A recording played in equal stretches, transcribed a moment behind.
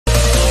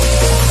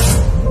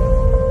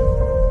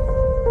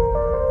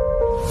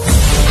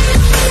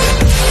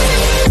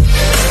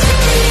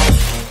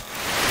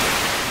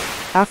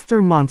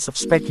After months of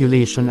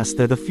speculation as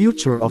to the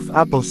future of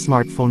Apple's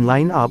smartphone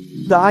lineup,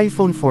 the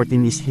iPhone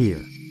 14 is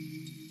here.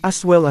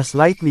 As well as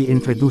lightly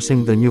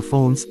introducing the new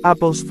phones,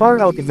 Apple's Far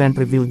Out event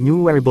revealed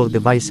new wearable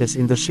devices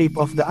in the shape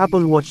of the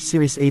Apple Watch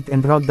Series 8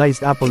 and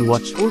ruggedized Apple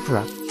Watch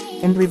Ultra,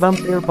 and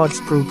revamped AirPods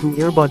Pro 2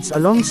 earbuds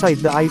alongside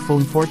the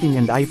iPhone 14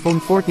 and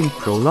iPhone 14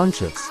 Pro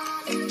launches.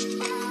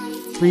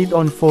 Read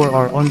on for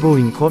our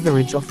ongoing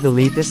coverage of the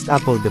latest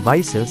Apple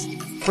devices,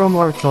 from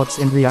our thoughts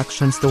and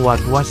reactions to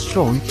what was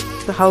shown,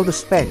 to how the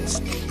specs,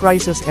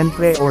 prices and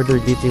pre-order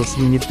details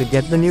you need to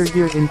get the near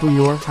gear into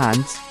your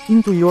hands,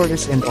 into your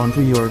ears and onto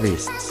your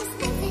wrists.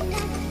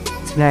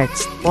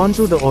 Next,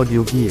 onto the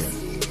audio gear.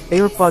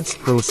 AirPods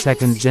Pro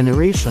 2nd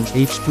Generation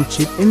H2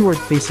 chip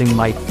inward-facing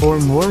mic for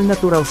more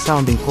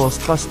natural-sounding calls,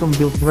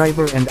 custom-built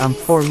driver and amp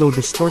for low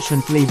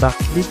distortion playback,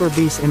 deeper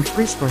bass and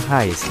crisper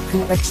highs,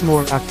 2x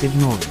more active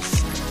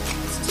noise.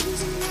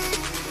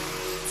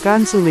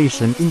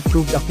 Cancellation,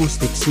 improved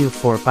acoustic seal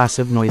for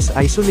passive noise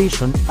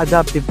isolation,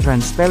 adaptive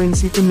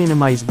transparency to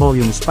minimize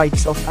volume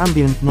spikes of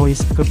ambient noise,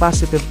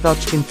 capacitive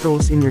touch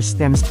controls in your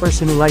stems,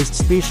 personalized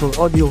spatial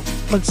audio,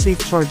 MagSafe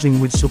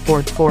charging with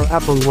support for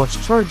Apple Watch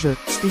charger,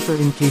 speaker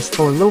in case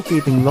for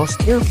locating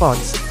lost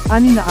AirPods,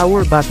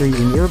 6-hour battery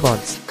in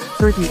earbuds,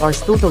 30 hours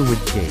total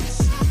with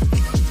case.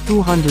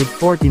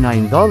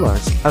 $249,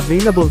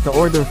 available to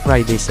order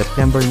Friday,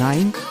 September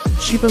 9,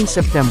 shipping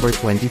September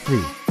 23.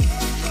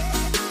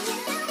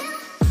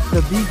 The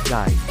big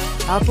guy.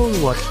 Apple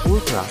Watch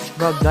Ultra,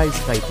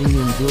 ruggedized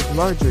titanium-built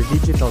larger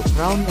digital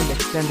crown and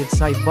extended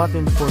side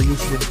button for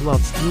use with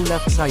gloves, new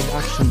left side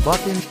action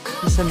button,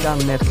 isandang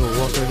metro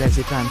water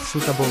resistance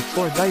suitable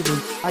for diving,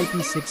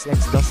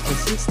 IP6X dust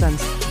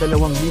resistance,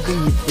 2,000 nit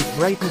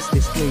brightness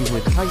display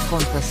with high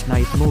contrast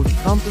night mode,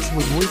 compass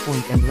with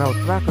waypoint and route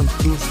tracker,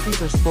 dual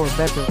speakers for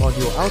better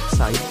audio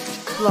outside,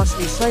 plus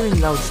a siren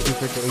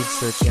loudspeaker to aid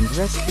search and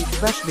rescue,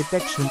 crash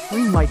detection,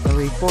 3 mic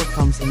array 4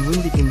 comes in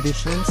windy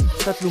conditions,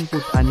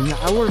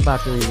 36-hour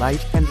battery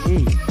life and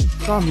a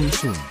coming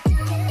soon.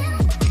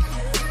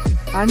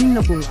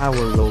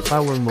 60-hour low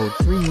power mode,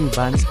 3 new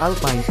bands,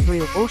 Alpine,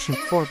 Trail, Ocean,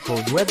 for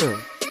cold weather,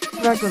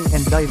 Dragon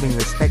and diving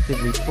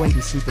respectively,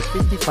 20°C to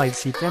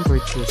 55°C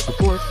temperature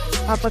support,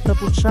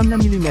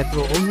 49mm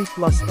only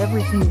plus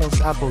everything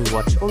else Apple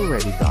Watch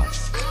already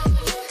does.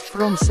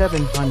 From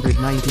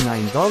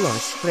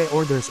 $799,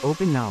 pre-orders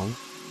open now,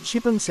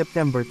 shipping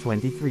September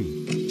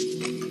 23.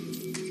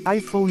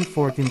 iPhone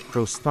 14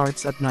 Pro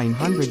starts at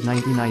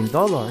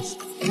 $999,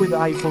 with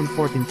iPhone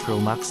 14 Pro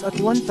Max at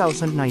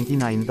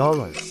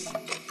 $1,099.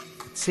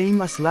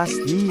 Same as last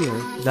year,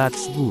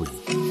 that's good.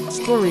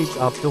 Storage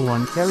up to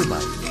 1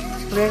 TB.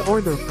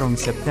 Pre-order from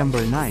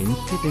September 9,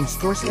 hitting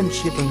stores and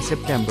shipping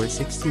September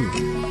 16.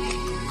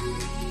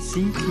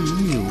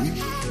 CPU,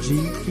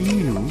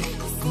 GPU,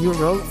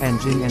 Neural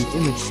Engine and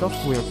image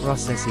software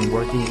processing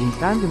working in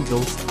tandem.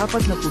 Those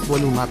 48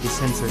 MP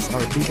sensors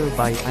are bigger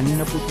by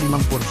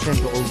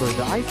 65% over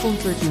the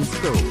iPhone 13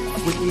 Pro,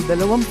 with a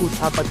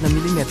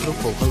 24mm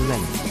focal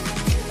length.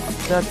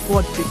 That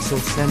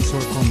quad-pixel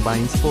sensor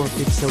combines 4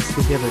 pixels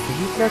together to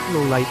detect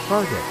low-light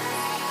target.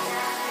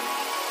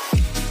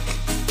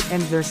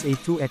 And there's a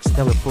 2x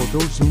telephoto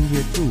zoom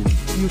here too,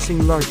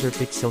 using larger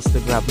pixels to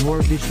grab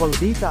more visual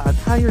data at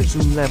higher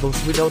zoom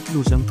levels without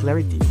losing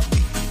clarity.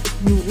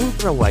 New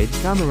ultra-wide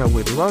camera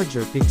with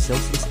larger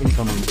pixels is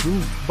incoming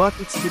too, but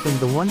it's hitting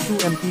the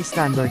 12MP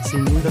standard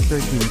seen in the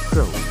 13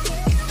 Pro.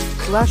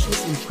 Flash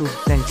is improved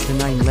thanks to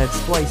 9 LEDs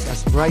twice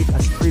as bright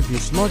as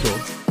previous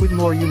models, with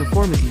more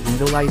uniformity in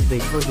the light they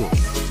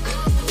produce.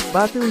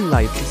 Battery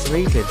life is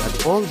rated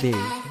at all day,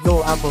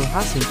 though Apple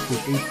hasn't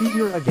put a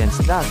figure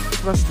against that,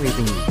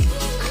 frustratingly.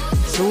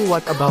 So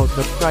what about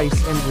the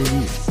price and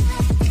release?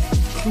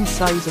 2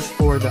 sizes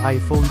for the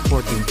iPhone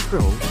 14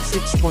 Pro,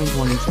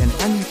 6.1-inch and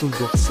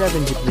Antutu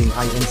 7-bling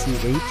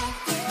INCH,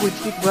 with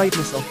peak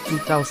brightness of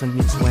 2000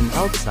 nits when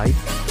outside,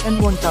 and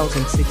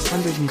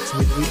 1600 nits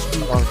with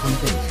HDR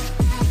content.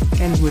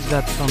 And with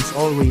that comes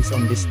always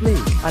on display,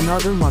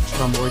 another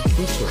much-rumored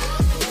feature.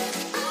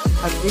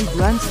 At a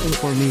glance,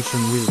 information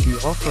will be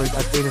offered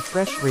at a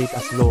refresh rate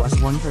as low as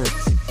 1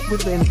 Hz,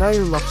 with the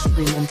entire lock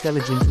screen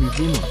intelligently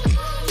dimmed.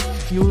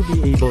 You'll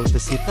be able to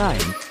see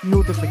time,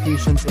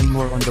 notifications and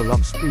more on the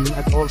lock screen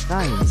at all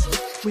times,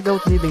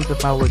 without needing to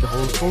power the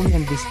whole phone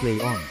and display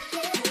on.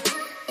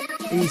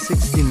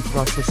 A16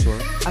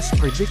 processor, as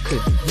predicted,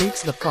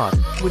 makes the cut,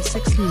 with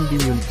 16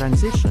 billion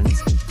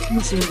transitions,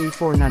 using a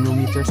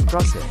 4nm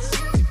process.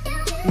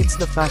 It's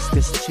the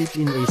fastest chip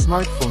in a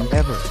smartphone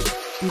ever.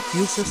 It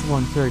uses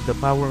 1/3 the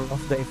power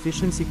of the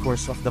efficiency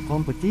cores of the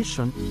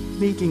competition,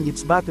 making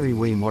its battery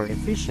way more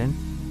efficient,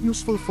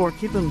 useful for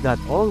keeping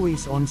that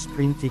always-on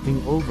screen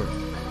ticking over.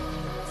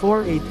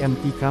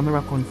 48MP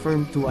camera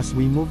confirmed too as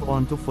we move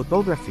on to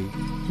photography,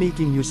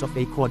 making use of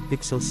a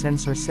quad-pixel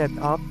sensor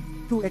setup,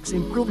 2x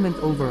improvement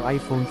over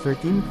iPhone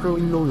 13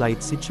 Pro in low-light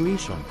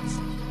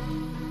situations.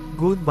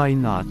 Goodbye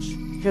notch,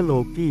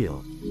 hello peel.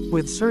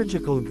 With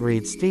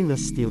surgical-grade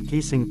stainless steel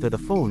casing to the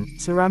phone,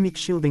 ceramic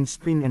shielding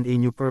screen and a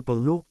new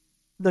purple look,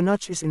 the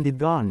notch is indeed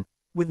gone,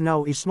 with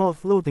now a small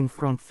floating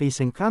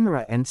front-facing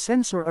camera and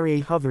sensor array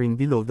hovering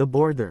below the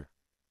border.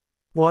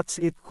 What's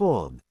it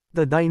called?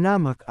 The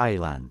Dynamic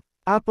Island.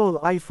 Apple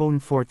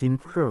iPhone 14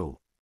 Pro.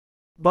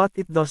 But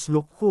it does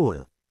look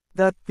cool.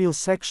 That peel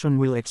section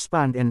will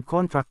expand and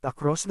contract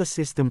across the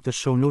system to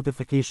show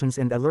notifications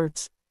and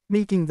alerts,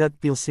 making that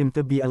peel seem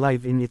to be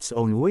alive in its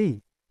own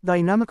way,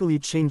 dynamically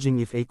changing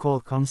if a call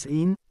comes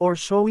in, or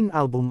showing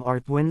album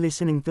art when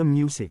listening to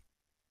music.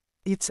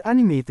 It's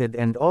animated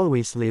and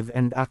always live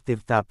and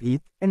active. Tap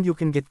it, and you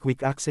can get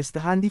quick access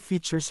to handy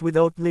features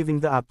without leaving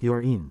the app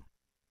you're in.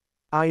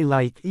 I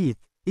like it,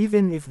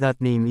 even if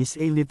that name is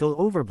a little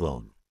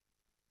overblown.